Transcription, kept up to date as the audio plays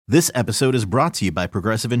This episode is brought to you by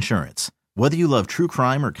Progressive Insurance. Whether you love true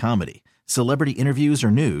crime or comedy, celebrity interviews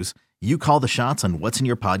or news, you call the shots on what's in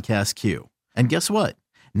your podcast queue. And guess what?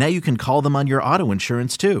 Now you can call them on your auto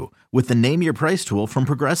insurance too with the Name Your Price tool from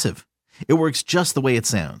Progressive. It works just the way it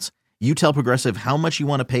sounds. You tell Progressive how much you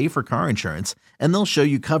want to pay for car insurance, and they'll show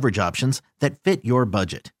you coverage options that fit your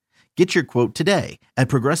budget. Get your quote today at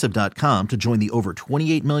Progressive.com to join the over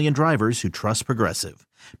 28 million drivers who trust Progressive.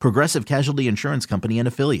 Progressive Casualty Insurance Company and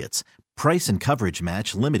Affiliates. Price and coverage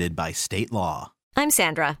match limited by state law. I'm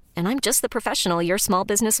Sandra, and I'm just the professional your small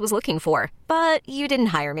business was looking for. But you didn't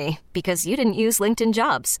hire me because you didn't use LinkedIn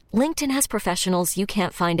Jobs. LinkedIn has professionals you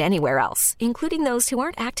can't find anywhere else, including those who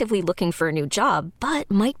aren't actively looking for a new job, but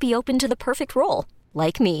might be open to the perfect role,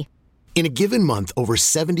 like me. In a given month, over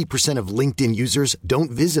 70% of LinkedIn users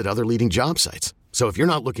don't visit other leading job sites. So if you're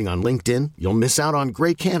not looking on LinkedIn, you'll miss out on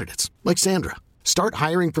great candidates like Sandra. Start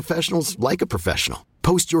hiring professionals like a professional.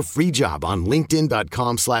 Post your free job on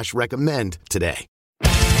linkedin.com/recommend today.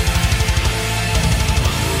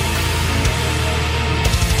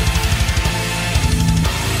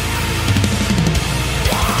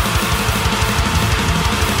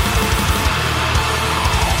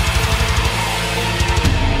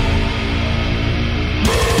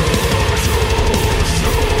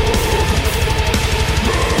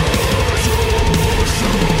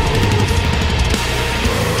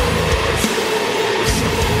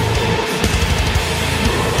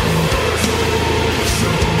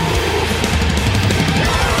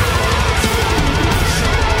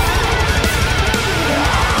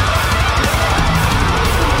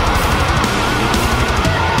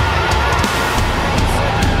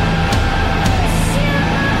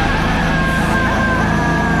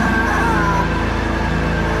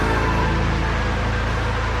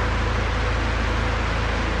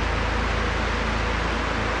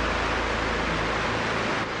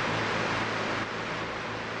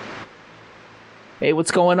 Hey,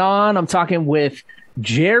 what's going on? I'm talking with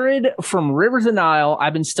Jared from Rivers of Nihil.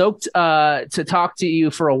 I've been stoked to talk to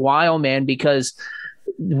you for a while, man, because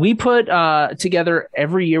we put together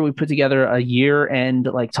every year. We put together a year-end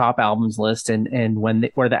like top albums list, and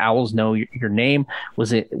where the Owls know your name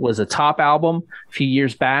was a top album a few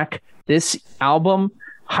years back. This album,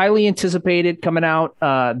 highly anticipated, coming out.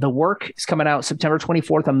 The Work is coming out September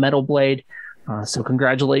 24th on Metal Blade. So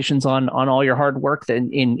congratulations on all your hard work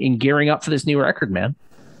in gearing up for this new record, man.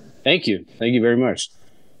 Thank you. Thank you very much.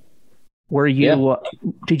 Were you,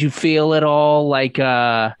 did you feel at all like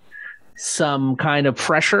some kind of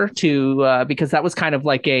pressure to, because that was kind of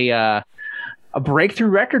like a breakthrough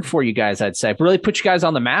record for you guys, I'd say. It really put you guys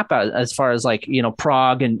on the map as far as like,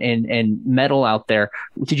 prog and metal out there.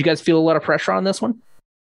 Did you guys feel a lot of pressure on this one?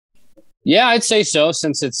 Yeah, I'd say so,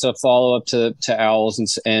 since it's a follow-up to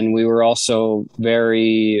Owls, and we were also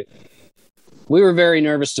very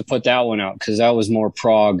nervous to put that one out because that was more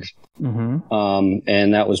prog, and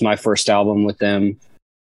that was my first album with them,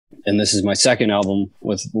 and this is my second album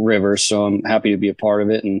with Rivers, so I'm happy to be a part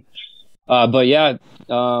of it. And but yeah,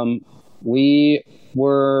 we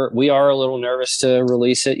are a little nervous to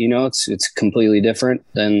release it. It's completely different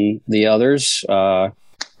than the others,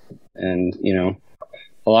 and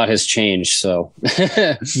a lot has changed, so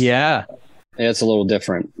yeah, it's a little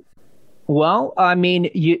different. Well, I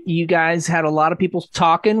mean, you guys had a lot of people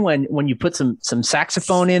talking when you put some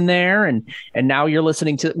saxophone in there, and now we're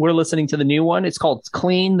listening to the new one. It's called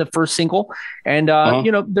Clean, the first single, and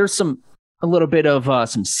there's a little bit of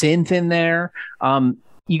some synth in there.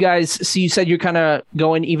 You guys, so you said you're kind of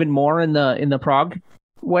going even more in the prog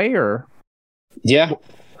way, or yeah,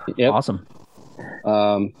 yep. Awesome.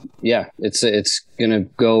 Yeah, it's gonna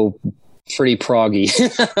go pretty proggy.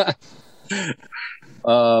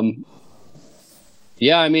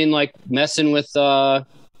 Yeah, I mean, like messing with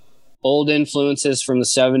old influences from the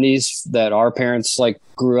 70s that our parents like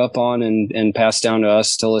grew up on and passed down to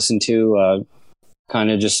us to listen to, kind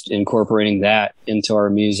of just incorporating that into our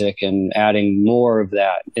music and adding more of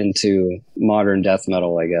that into modern death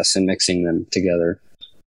metal, I guess, and mixing them together.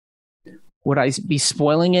 Would I be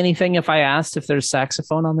spoiling anything if I asked if there's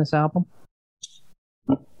saxophone on this album?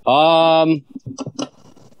 I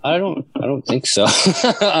don't think so.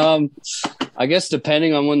 I guess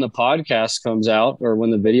depending on when the podcast comes out or when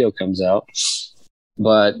the video comes out.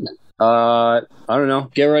 But I don't know.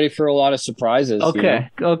 Get ready for a lot of surprises.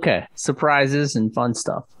 Okay. Surprises and fun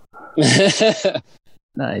stuff.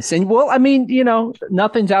 Nice. And well, I mean,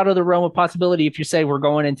 nothing's out of the realm of possibility if you say we're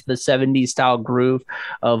going into the 70s style groove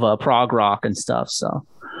of prog rock and stuff. So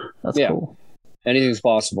that's cool. Anything's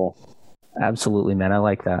possible. Absolutely, man. I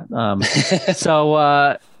like that.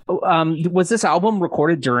 So was this album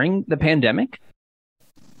recorded during the pandemic?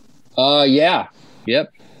 Yeah.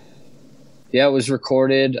 Yep. Yeah, it was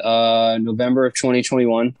recorded November of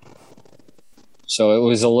 2021. So it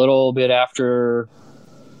was a little bit after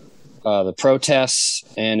the protests,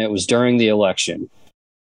 and it was during the election.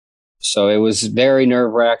 So it was very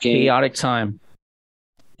nerve-wracking. Chaotic time.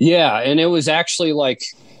 Yeah, and it was actually like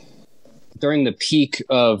during the peak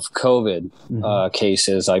of COVID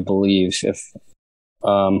cases, I believe.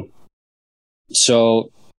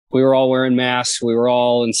 So we were all wearing masks. We were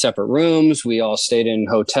all in separate rooms. We all stayed in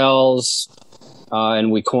hotels,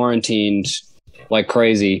 and we quarantined like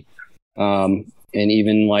crazy. And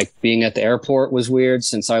even like being at the airport was weird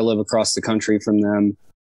since I live across the country from them.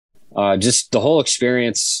 Just the whole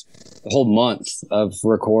experience, the whole month of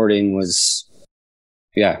recording was,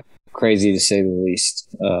 crazy to say the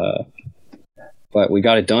least. But we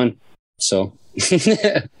got it done. So.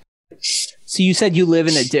 So you said you live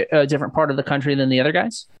in a different part of the country than the other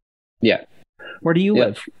guys? Yeah. Where do you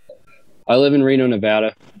live? I live in Reno,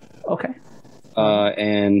 Nevada. Okay.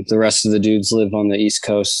 And the rest of the dudes live on the East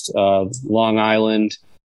Coast, Long Island,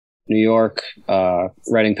 New York,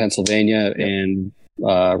 Reading, Pennsylvania, and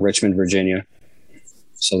Richmond, Virginia.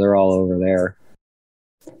 So they're all over there.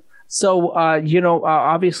 So,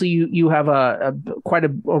 obviously you have quite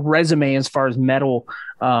a resume as far as metal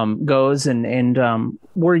goes. And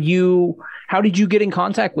how did you get in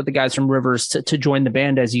contact with the guys from Rivers to join the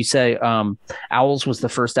band? As you say, Owls was the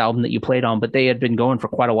first album that you played on, but they had been going for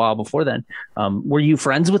quite a while before then. Were you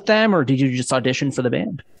friends with them, or did you just audition for the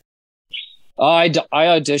band? I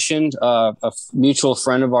auditioned. A mutual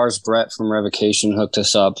friend of ours, Brett from Revocation, hooked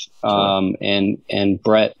us up. Sure. And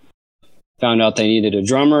Brett found out they needed a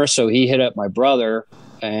drummer, so he hit up my brother,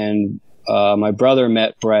 and my brother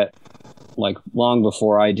met Brett like long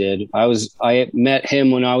before I did. I met him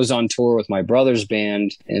when I was on tour with my brother's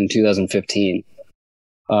band in 2015.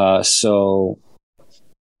 So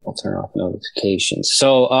I'll turn off notifications.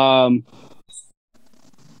 So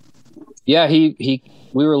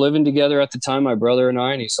we were living together at the time, my brother and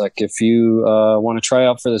I, and he's like, if you want to try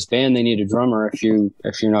out for this band, they need a drummer. If you're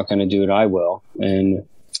not going to do it, I will. And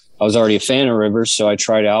I was already a fan of Rivers, so I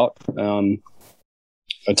tried out.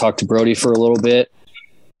 I talked to Brody for a little bit.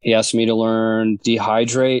 He asked me to learn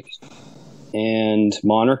Dehydrate and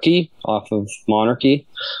Monarchy off of Monarchy.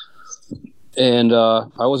 And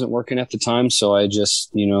I wasn't working at the time, so I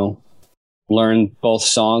just, learned both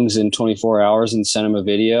songs in 24 hours and sent him a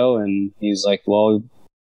video. And he was like, well,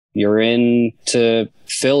 you're in to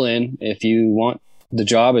fill in. If you want the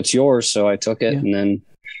job, it's yours. So I took it and then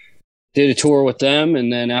did a tour with them,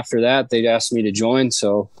 and then after that they asked me to join,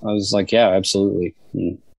 so I was like, yeah, absolutely.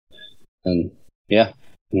 And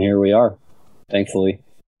here we are, thankfully.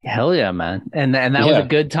 Hell yeah, man. And that was a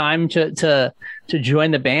good time to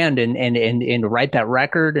join the band and write that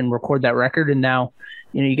record and record that record, and now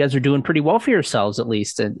you guys are doing pretty well for yourselves, at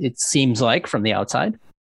least it seems like from the outside.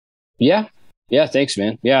 Yeah, thanks,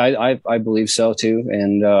 man. I believe so too.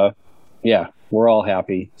 And we're all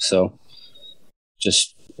happy, so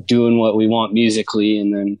just doing what we want musically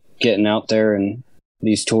and then getting out there, and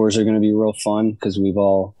these tours are going to be real fun because we've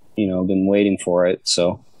all been waiting for it,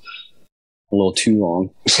 so a little too long.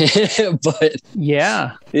 But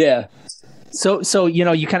so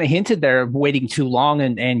you kind of hinted there of waiting too long,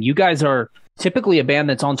 and you guys are typically a band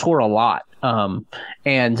that's on tour a lot,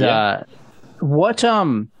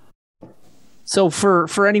 so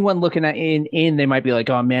for anyone looking at in, they might be like,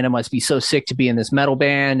 oh man, it must be so sick to be in this metal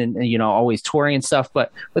band and always touring and stuff.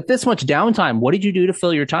 But with this much downtime, what did you do to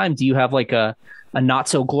fill your time? Do you have like a not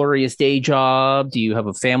so glorious day job? Do you have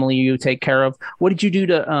a family you take care of? What did you do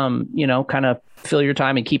to kind of fill your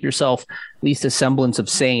time and keep yourself at least a semblance of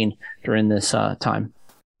sane during this time,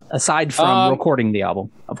 aside from recording the album,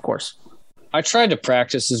 of course? I tried to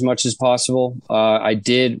practice as much as possible. I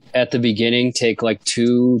did at the beginning take like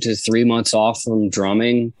 2 to 3 months off from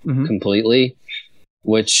drumming completely,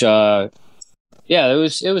 which, it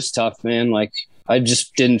was tough, man. Like I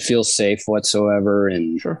just didn't feel safe whatsoever.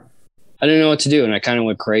 And sure. I didn't know what to do. And I kind of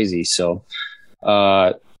went crazy. So,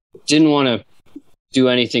 didn't want to do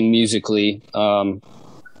anything musically. And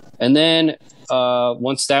then,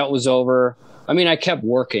 once that was over, I kept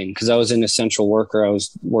working because I was an essential worker. I was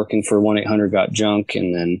working for 1-800-GOT-JUNK,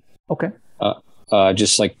 and then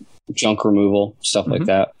just like junk removal, stuff like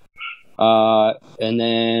that. And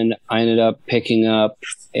then I ended up picking up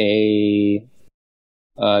a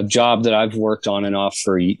job that I've worked on and off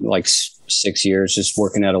for like 6 years, just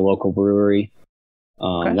working at a local brewery.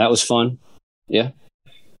 That was fun. Yeah.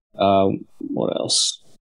 What else?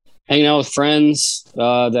 Hanging out with friends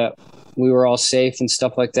that we were all safe and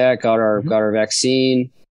stuff like that. Got our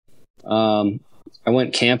vaccine. I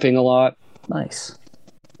went camping a lot. Nice.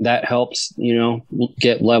 that helped,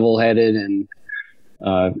 get level headed and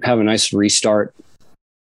have a nice restart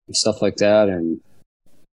and stuff like that. And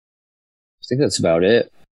I think that's about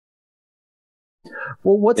it.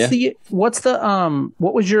 Well, what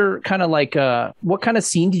was your kind of like, what kind of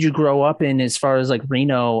scene did you grow up in as far as like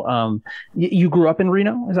Reno? You grew up in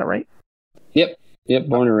Reno, is that right? Yep.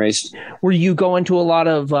 Born and raised. Were you going to a lot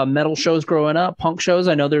of metal shows growing up, punk shows?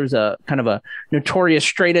 I know there's a kind of a notorious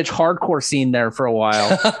straight edge hardcore scene there for a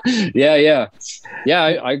while. Yeah.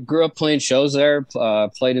 I grew up playing shows there,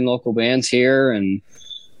 played in local bands here, and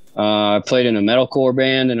I played in a metalcore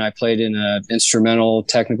band, and I played in an instrumental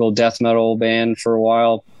technical death metal band for a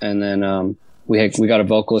while. And then we got a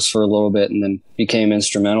vocalist for a little bit, and then became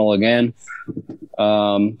instrumental again.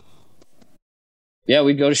 Yeah,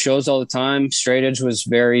 we'd go to shows all the time. Straight edge was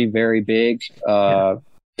very, very big.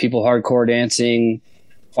 People hardcore dancing,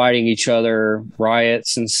 fighting each other,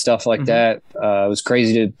 riots and stuff like that. It was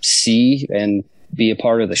crazy to see and be a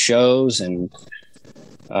part of the shows. And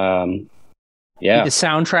the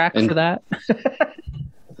soundtrack for that.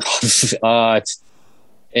 It's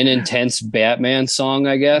an intense Batman song,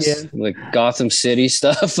 I guess, like Gotham City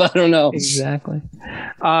stuff. I don't know exactly.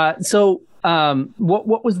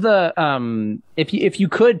 What was the if you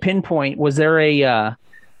could pinpoint, was there a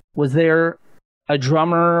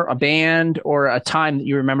drummer, a band, or a time that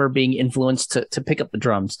you remember being influenced to pick up the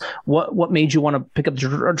drums? What made you want to pick up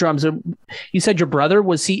the drums? You said your brother,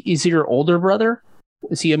 is he your older brother?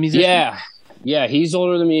 Is he a musician? Yeah, he's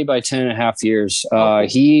older than me by 10.5 years.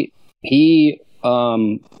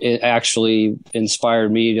 It actually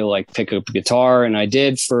inspired me to like pick up a guitar, and I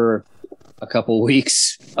did for a couple of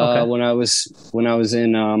weeks when I was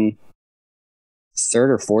in third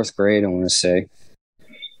or fourth grade, I want to say.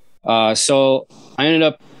 So I ended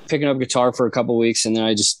up picking up guitar for a couple of weeks, and then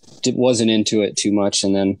I just wasn't into it too much.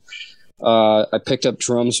 And then I picked up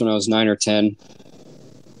drums when I was 9 or 10.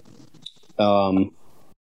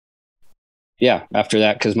 After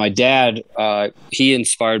that, because my dad, he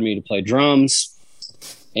inspired me to play drums,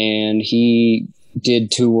 and he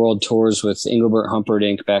did 2 world tours with Engelbert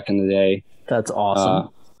Humperdinck back in the day. That's awesome.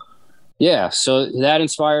 So that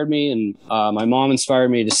inspired me, and my mom inspired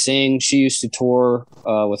me to sing. She used to tour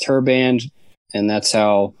with her band, and that's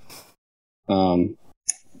how my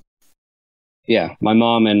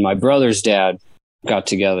mom and my brother's dad got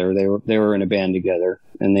together. They were in a band together,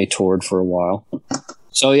 and they toured for a while.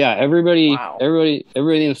 So everybody in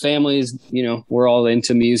the family is, we're all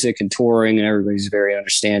into music and touring, and everybody's very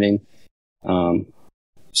understanding. So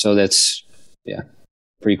that's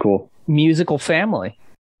pretty cool. Musical family.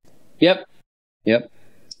 Yep.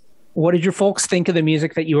 What did your folks think of the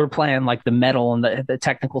music that you were playing, like the metal and the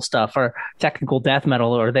technical stuff, or technical death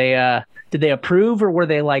metal? Or did they approve, or were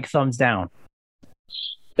they like thumbs down?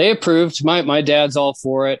 They approved. My dad's all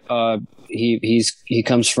for it. He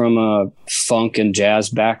comes from a funk and jazz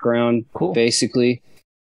background, basically.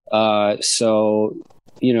 So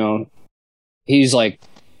he's like,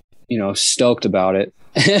 stoked about it.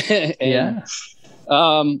 And,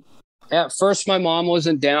 at first, my mom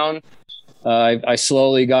wasn't down. I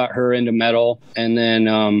slowly got her into metal, and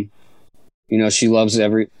then she loves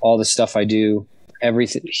all the stuff I do.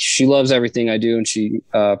 Everything, she loves everything I do, and she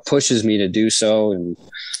pushes me to do so. And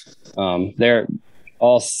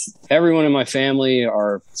everyone in my family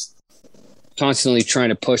are constantly trying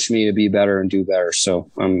to push me to be better and do better.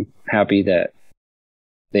 So I'm happy that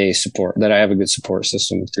that I have a good support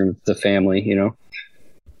system through the family.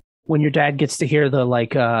 When your dad gets to hear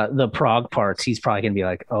the prog parts, he's probably gonna be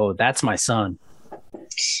like, "Oh, that's my son."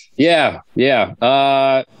 Yeah.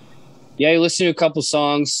 He listened to a couple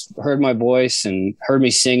songs, heard my voice, and heard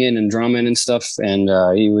me singing and drumming and stuff, and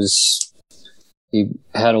he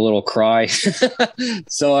had a little cry.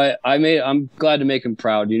 So I'm glad to make him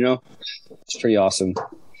proud. It's pretty awesome.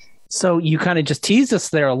 So you kind of just teased us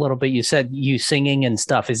there a little bit. You said you singing and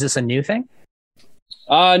stuff. Is this a new thing?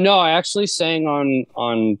 No, I actually sang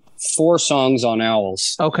on 4 songs on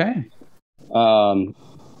Owls. Okay.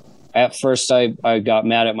 At first I got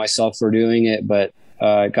mad at myself for doing it, but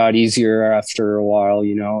it got easier after a while,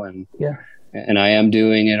 and I am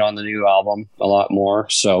doing it on the new album a lot more.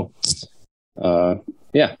 So,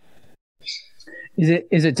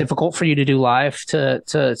 Is it difficult for you to do live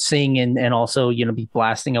to sing and also, be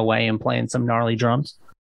blasting away and playing some gnarly drums?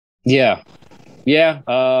 Yeah.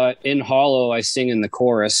 In Hollow, I sing in the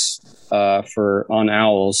chorus on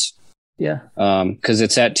Owls. Yeah. Because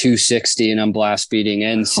it's at 260 and I'm blast beating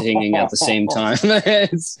and singing at the same time.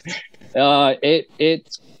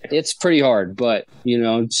 It's pretty hard, but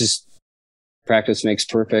just practice makes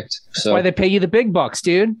perfect. That's why they pay you the big bucks,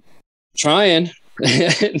 dude. Trying.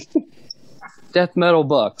 Death metal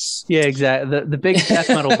bucks. Yeah, exactly. The big death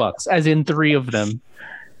metal bucks, as in 3 of them.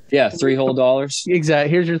 Yeah, $3 whole. Exactly.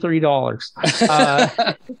 Here's your $3.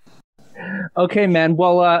 Okay, man.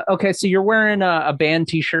 Well, okay. So you're wearing a band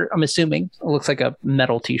T-shirt. I'm assuming it looks like a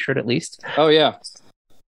metal T-shirt, at least. Oh yeah.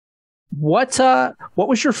 What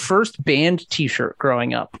was your first band T-shirt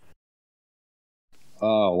growing up?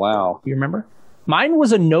 Oh wow. You remember? Mine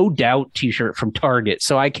was a No Doubt T-shirt from Target,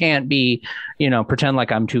 so I can't be, pretend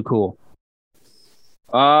like I'm too cool.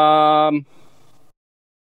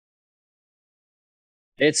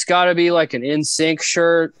 It's got to be like an NSYNC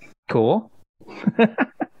shirt. Cool.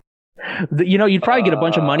 You'd probably get a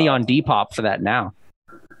bunch of money on Depop for that now.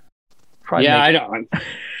 I don't.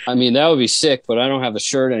 I mean, that would be sick, but I don't have a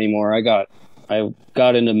shirt anymore. I got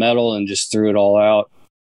into metal and just threw it all out.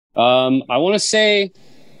 I want to say,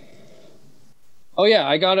 oh yeah,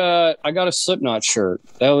 I got a Slipknot shirt.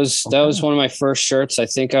 That was one of my first shirts. I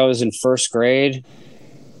think I was in first grade.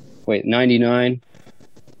 Wait, 99.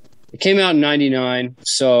 It came out in 99,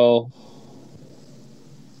 so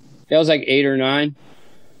that was like 8 or 9.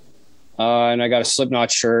 And I got a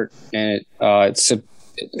Slipknot shirt, and it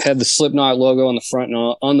had the Slipknot logo on the front,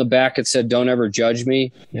 and on the back it said "Don't ever judge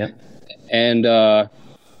me." Yeah. And I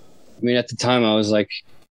mean, at the time I was like,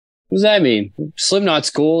 "What does that mean?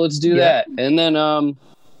 Slipknot's cool. Let's do that." And then,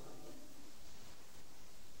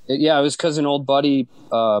 it was because an old buddy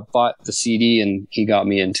bought the CD and he got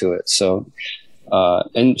me into it. So,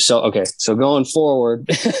 so going forward,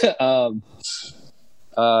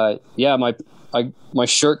 my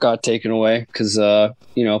shirt got taken away because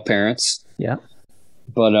parents. Yeah.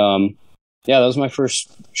 But that was my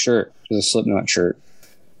first shirt. It was a Slipknot shirt.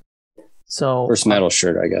 So first metal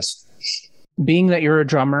shirt, I guess. Being that you're a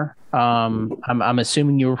drummer, I'm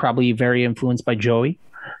assuming you were probably very influenced by Joey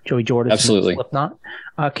Jordison. Absolutely. Slipknot.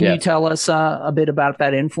 Can you tell us a bit about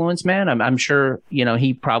that influence, man? I'm sure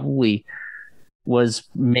he probably was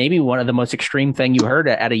maybe one of the most extreme thing you heard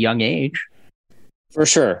at a young age. For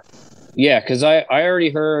sure. Yeah, because I already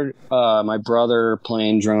heard my brother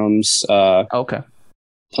playing drums. Okay.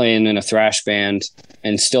 Playing in a thrash band,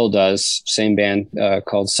 and still does. Same band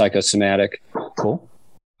called Psychosomatic. Cool.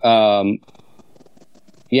 And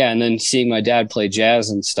then seeing my dad play jazz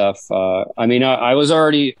and stuff. I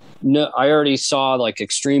already saw like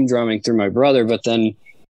extreme drumming through my brother, but then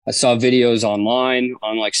I saw videos online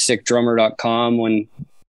on like sickdrummer.com when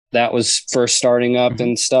that was first starting up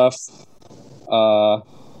and stuff.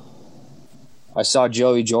 I saw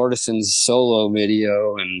Joey Jordison's solo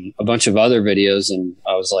video and a bunch of other videos, and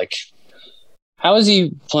I was like, how is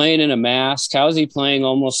he playing in a mask? How is he playing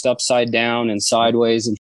almost upside down and sideways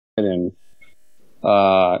and shit? And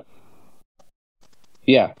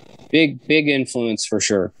big influence for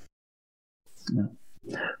sure.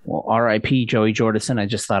 Well, R.I.P. Joey Jordison. I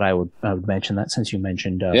just thought I would mention that since you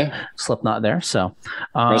mentioned Slipknot there. So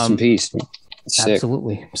rest in peace.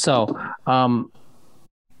 Absolutely. So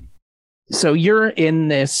so you're in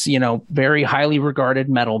this, very highly regarded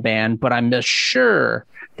metal band, but I'm sure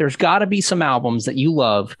there's got to be some albums that you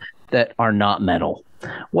love that are not metal.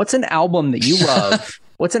 What's an album that you love?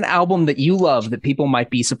 What's an album that you love that people might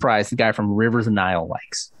be surprised the guy from Rivers of Nihil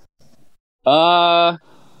likes?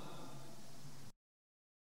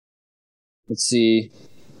 Let's see.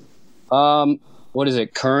 What is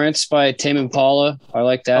it? Currents by Tame Impala. I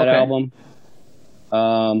like that album.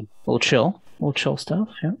 A little chill stuff.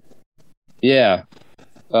 Yeah. Yeah.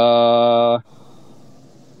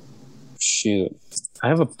 Shoot. I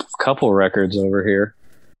have a couple records over here.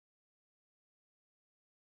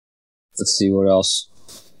 Let's see what else.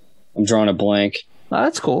 I'm drawing a blank. Oh,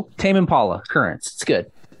 that's cool. Tame Impala, Currents. It's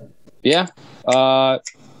good. Yeah. A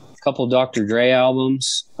couple Dr. Dre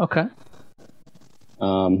albums. Okay.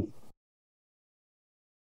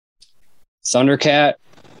 Thundercat.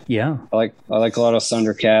 Yeah. I like a lot of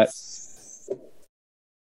Thundercat.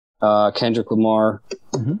 Kendrick Lamar.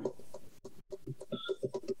 Mm-hmm.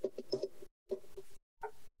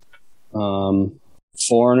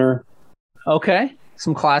 Foreigner. Okay.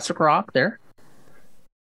 Some classic rock there.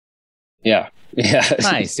 Yeah.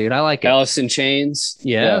 Nice, dude. I like it. Alice in Chains.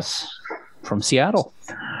 Yes. Yeah. From Seattle.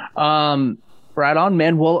 Right on,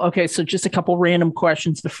 man. Well, okay. So just a couple random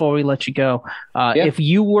questions before we let you go. If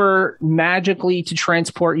you were magically to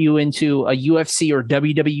transport you into a UFC or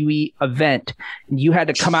WWE event, and you had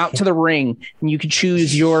to come out to the ring and you could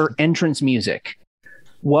choose your entrance music,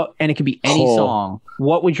 and it could be any song,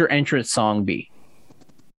 what would your entrance song be?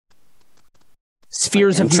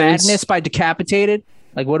 Spheres of Madness by Decapitated?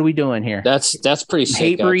 Like, what are we doing here? That's pretty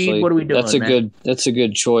sick. Hatebreed, actually. What are we doing? That's a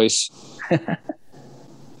good choice.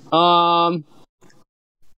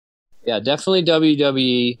 Yeah, definitely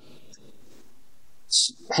WWE.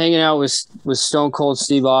 hanging out with Stone Cold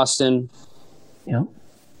Steve Austin. Yeah.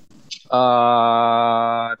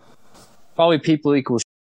 Probably People Equal.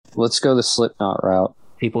 Let's go the Slipknot route.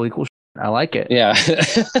 People Equal. I like it. Yeah.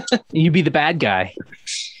 You'd be the bad guy.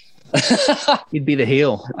 You'd be the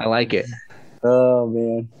heel. I like it. Oh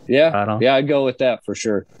man. Yeah. Right, yeah, I'd go with that for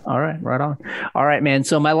sure. All right, right on. All right, man.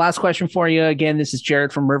 So my last question for you, again, this is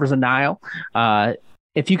Jared from Rivers of Nile.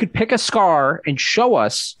 If you could pick a scar and show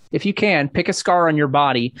us, if you can, pick a scar on your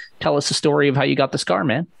body, tell us the story of how you got the scar,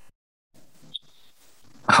 man.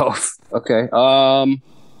 Oh, okay.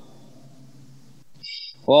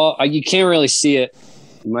 Well, you can't really see it.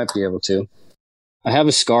 You might be able to. I have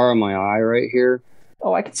a scar on my eye right here.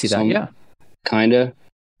 Oh, I can see that. Yeah. Kinda.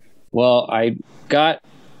 Well, I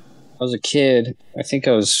was a kid. I think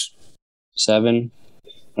I was 7. I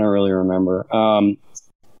don't really remember.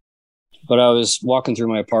 But I was walking through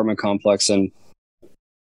my apartment complex, and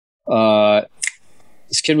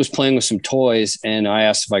this kid was playing with some toys, and I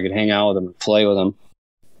asked if I could hang out with him and play with him.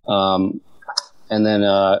 And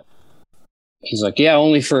then he's like, yeah,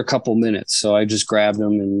 only for a couple minutes. So I just grabbed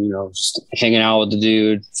him and, just hanging out with the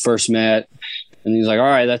dude, first met. And he's like, all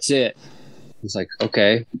right, that's it. He's like,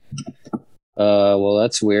 okay. Well,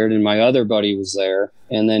 that's weird. And my other buddy was there.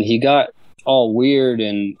 And then he got all weird,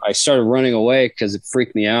 and I started running away because it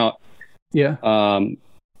freaked me out. Yeah. And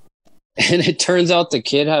it turns out the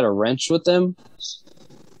kid had a wrench with him.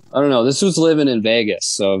 I don't know. This was living in Vegas.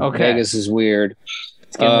 So Vegas is weird.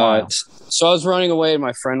 So I was running away, and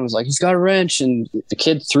my friend was like, he's got a wrench. And the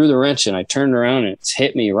kid threw the wrench, and I turned around, and it's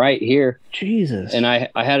hit me right here. Jesus. And I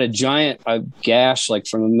had a giant gash, like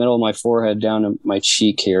from the middle of my forehead down to my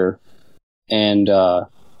cheek here. And I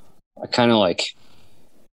kind of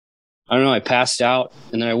I don't know, I passed out,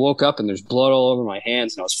 and then I woke up, and there's blood all over my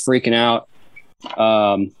hands, and I was freaking out.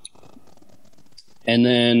 And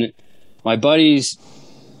then my buddy's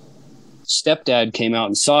stepdad came out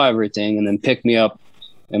and saw everything, and then picked me up.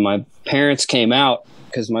 And my parents came out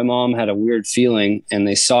because my mom had a weird feeling, and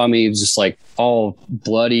they saw me just like all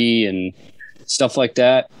bloody and stuff like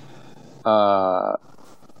that.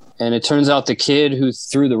 And it turns out the kid who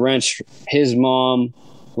threw the wrench, his mom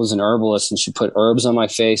was an herbalist, and she put herbs on my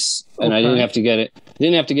face, and I didn't have to get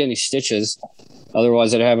any stitches.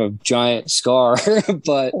 Otherwise I'd have a giant scar.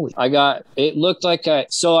 But I got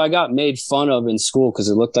made fun of in school because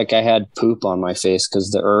it looked like I had poop on my face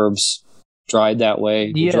because the herbs dried that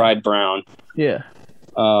way. Yeah. Dried brown. Yeah.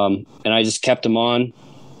 And I just kept them on,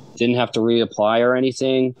 didn't have to reapply or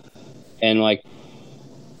anything. And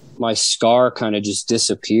my scar kind of just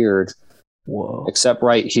disappeared. Whoa. Except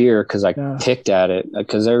right here, because I picked at it,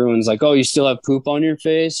 because everyone's like, oh, you still have poop on your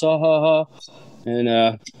face? Ha ha ha. And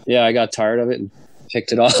I got tired of it and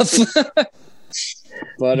picked it off.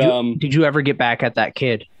 But did you ever get back at that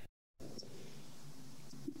kid?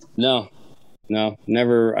 No,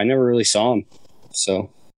 never. I never really saw him. So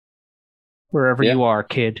wherever you are,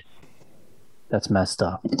 kid, that's messed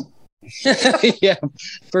up. Yeah,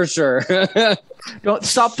 for sure. Don't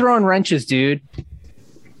stop throwing wrenches, dude.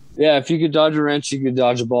 Yeah, if you could dodge a wrench, you could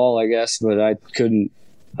dodge a ball, I guess, but I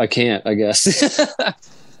can't, I guess.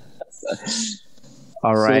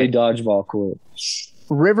 All right. Silly dodgeball quote.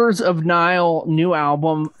 Rivers of Nile new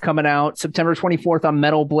album coming out September 24th on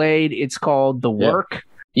Metal Blade. It's called The Work.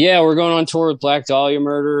 Yeah, we're going on tour with Black Dahlia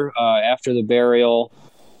Murder, After the Burial,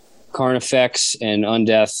 Carnifex, and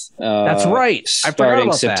Undeath. That's right. I forgot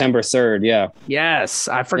about September 3rd. Yeah. Yes,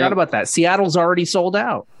 I forgot about that. Seattle's already sold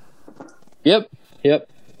out. Yep.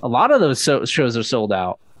 A lot of those shows are sold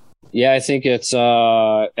out. Yeah, I think it's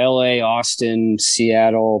L.A., Austin,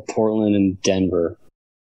 Seattle, Portland, and Denver.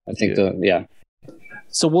 I think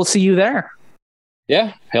So we'll see you there.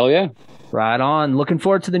 Yeah, hell yeah. Right on. Looking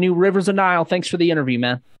forward to the new Rivers of Nile. Thanks for the interview,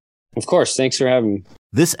 man. Of course. Thanks for having me.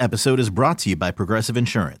 This episode is brought to you by Progressive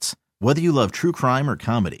Insurance. Whether you love true crime or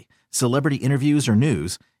comedy, celebrity interviews or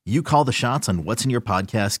news, you call the shots on what's in your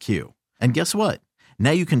podcast queue. And guess what?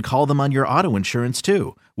 Now you can call them on your auto insurance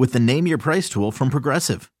too with the Name Your Price tool from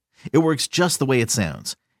Progressive. It works just the way it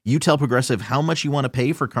sounds. You tell Progressive how much you want to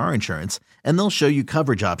pay for car insurance, and they'll show you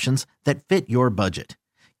coverage options that fit your budget.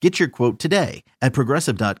 Get your quote today at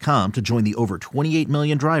Progressive.com to join the over 28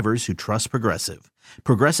 million drivers who trust Progressive.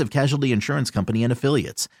 Progressive Casualty Insurance Company and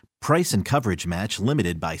Affiliates. Price and coverage match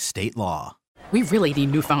limited by state law. We really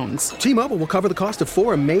need new phones. T-Mobile will cover the cost of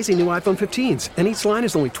 4 amazing new iPhone 15s, and each line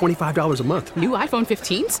is only $25 a month. New iPhone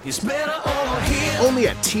 15s? It's better over here. Only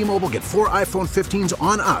at T-Mobile, get 4 iPhone 15s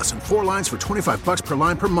on us and 4 lines for $25 per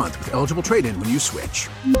line per month with eligible trade-in when you switch.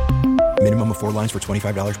 Minimum of 4 lines for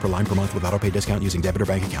 $25 per line per month with autopay discount using debit or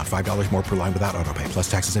bank account. $5 more per line without autopay, plus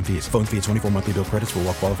taxes and fees. Phone fee at 24 monthly bill credits for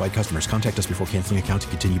well qualified customers. Contact us before canceling account to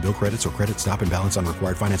continue bill credits or credit stop and balance on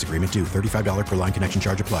required finance agreement due. $35 per line connection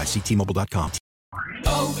charge applies. See T-Mobile.com.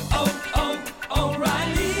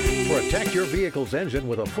 O'Reilly. Protect your vehicle's engine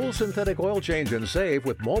with a full synthetic oil change and save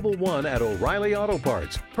with Mobil 1 at O'Reilly Auto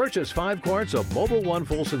Parts. Purchase 5 quarts of Mobil 1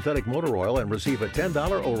 full synthetic motor oil and receive a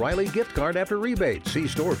 $10 O'Reilly gift card after rebate. See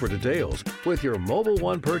store for details. With your Mobil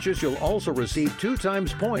 1 purchase, you'll also receive 2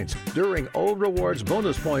 times points during O Rewards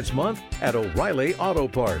Bonus Points Month at O'Reilly Auto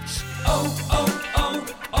Parts.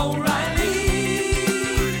 O'Reilly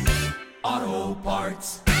Auto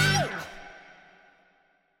Parts.